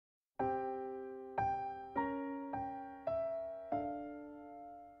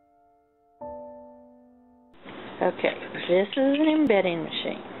Okay, this is an embedding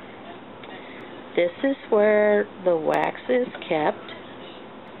machine. This is where the wax is kept.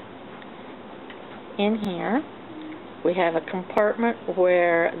 In here, we have a compartment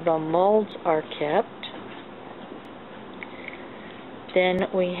where the molds are kept. Then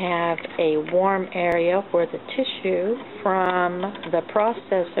we have a warm area where the tissue from the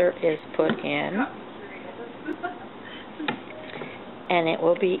processor is put in, and it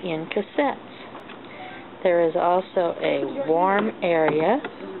will be in cassettes. There is also a warm area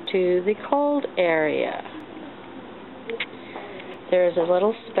to the cold area. There is a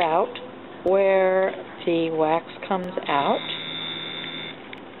little spout where the wax comes out.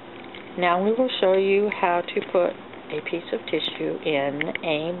 Now we will show you how to put a piece of tissue in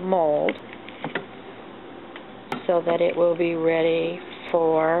a mold so that it will be ready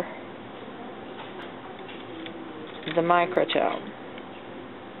for the microtome.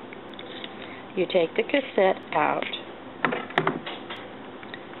 You take the cassette out.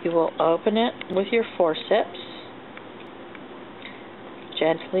 You will open it with your forceps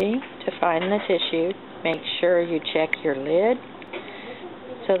gently to find the tissue. Make sure you check your lid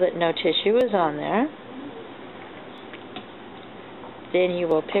so that no tissue is on there. Then you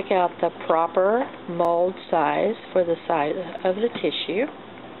will pick out the proper mold size for the size of the tissue.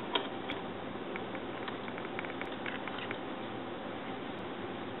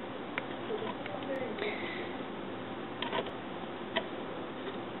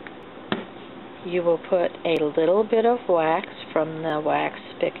 You will put a little bit of wax from the wax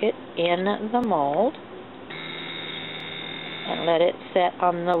spigot in the mold and let it set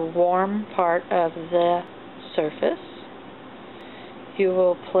on the warm part of the surface. You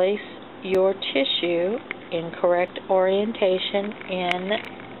will place your tissue in correct orientation in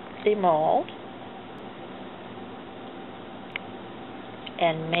the mold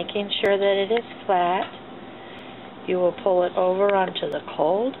and making sure that it is flat. You will pull it over onto the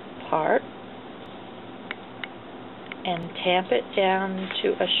cold part and tamp it down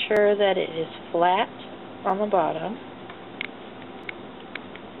to assure that it is flat on the bottom.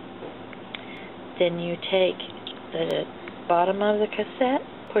 Then you take the bottom of the cassette,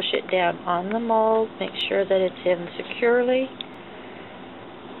 push it down on the mold, make sure that it's in securely,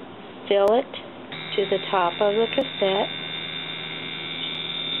 fill it to the top of the cassette,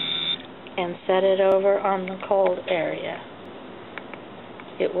 and set it over on the cold area.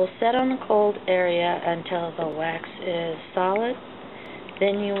 It will set on the cold area until the wax is solid.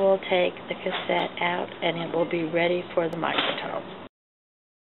 Then you will take the cassette out and it will be ready for the microtome.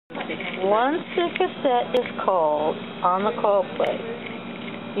 Once the cassette is cold on the cold plate,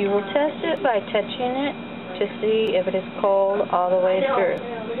 you will test it by touching it to see if it is cold all the way through.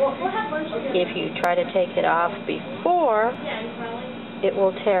 If you try to take it off before, it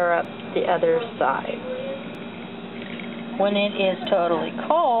will tear up the other side. When it is totally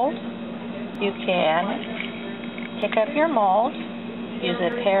cold, you can pick up your mold, use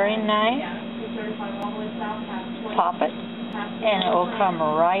a paring knife, pop it, and it will come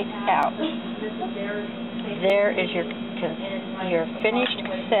right out. There is your finished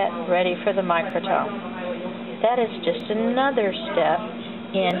cassette ready for the microtome. That is just another step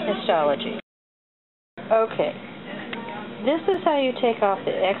in histology. Okay, this is how you take off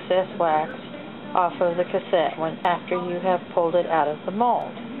the excess wax off of the cassette after you have pulled it out of the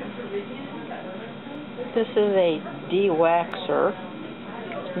mold. This is a de-waxer.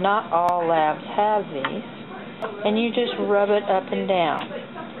 Not all labs have these. And you just rub it up and down.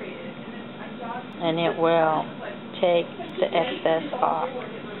 And it will take the excess off.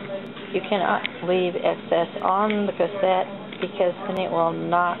 You cannot leave excess on the cassette because then it will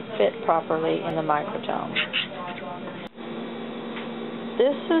not fit properly in the microtome.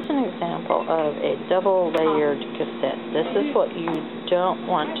 This is an example of a double-layered cassette. This is what you don't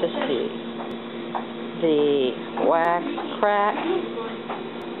want to see. The wax crack,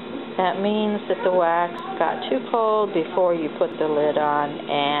 that means that the wax got too cold before you put the lid on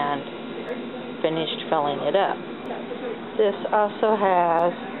and finished filling it up. This also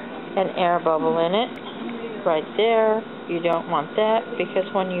has an air bubble in it right there. You don't want that because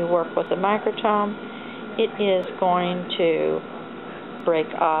when you work with a microtome, it is going to break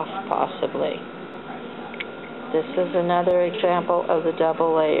off possibly. This is another example of the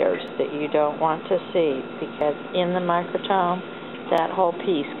double layers that you don't want to see because in the microtome that whole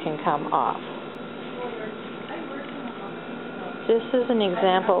piece can come off. This is an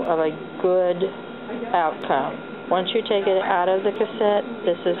example of a good outcome. Once you take it out of the cassette,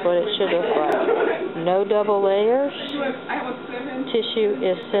 this is what it should look like. No double layers. Tissue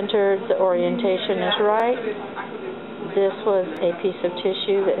is centered, the orientation is right. This was a piece of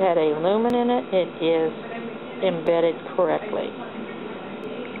tissue that had a lumen in it. It is embedded correctly.